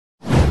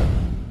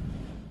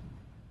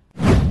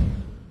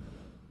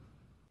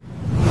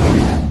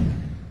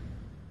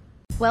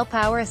While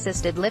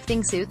power-assisted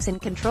lifting suits and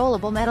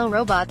controllable metal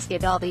robots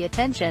get all the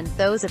attention,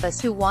 those of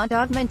us who want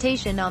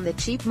augmentation on the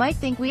cheap might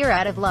think we are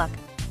out of luck.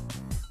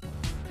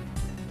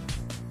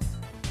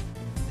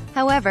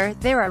 However,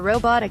 there are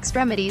robot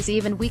extremities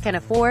even we can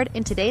afford,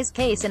 in today's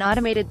case an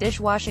automated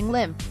dishwashing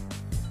limb.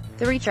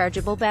 The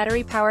rechargeable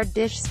battery-powered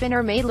dish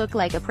spinner may look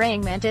like a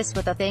praying mantis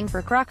with a thing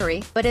for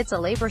crockery, but it's a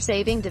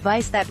labor-saving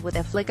device that with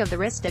a flick of the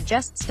wrist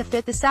adjusts to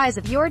fit the size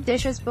of your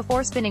dishes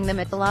before spinning them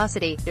at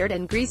velocity, dirt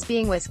and grease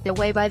being whisked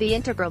away by the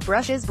integral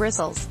brush's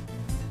bristles.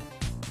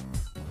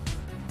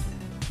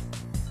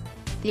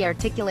 The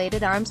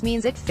articulated arms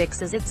means it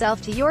fixes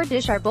itself to your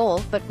dish or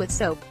bowl, but with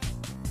soap.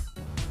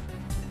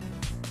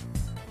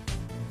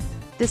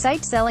 The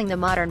site selling the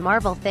modern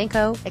marvel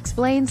Thanko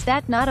explains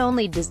that not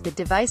only does the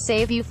device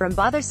save you from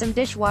bothersome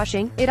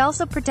dishwashing, it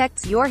also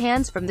protects your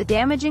hands from the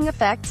damaging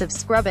effects of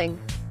scrubbing.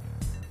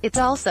 It's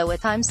also a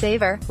time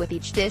saver, with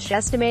each dish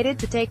estimated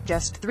to take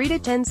just 3 to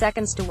 10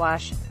 seconds to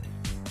wash.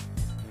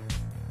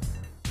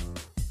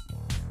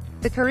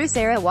 The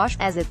Karusera wash,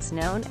 as it's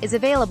known, is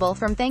available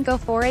from Thanko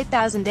for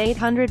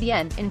 8,800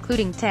 yen,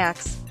 including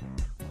tax.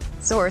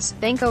 Source: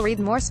 Thanko. Read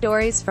more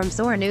stories from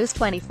Soar News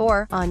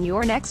 24. On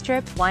your next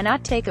trip, why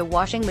not take a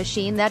washing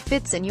machine that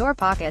fits in your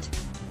pocket?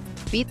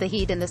 Beat the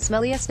heat in the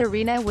smelliest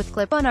arena with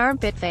clip-on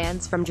armpit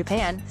fans from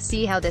Japan.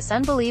 See how this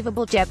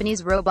unbelievable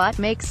Japanese robot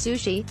makes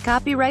sushi.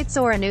 Copyright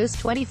Soar News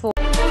 24.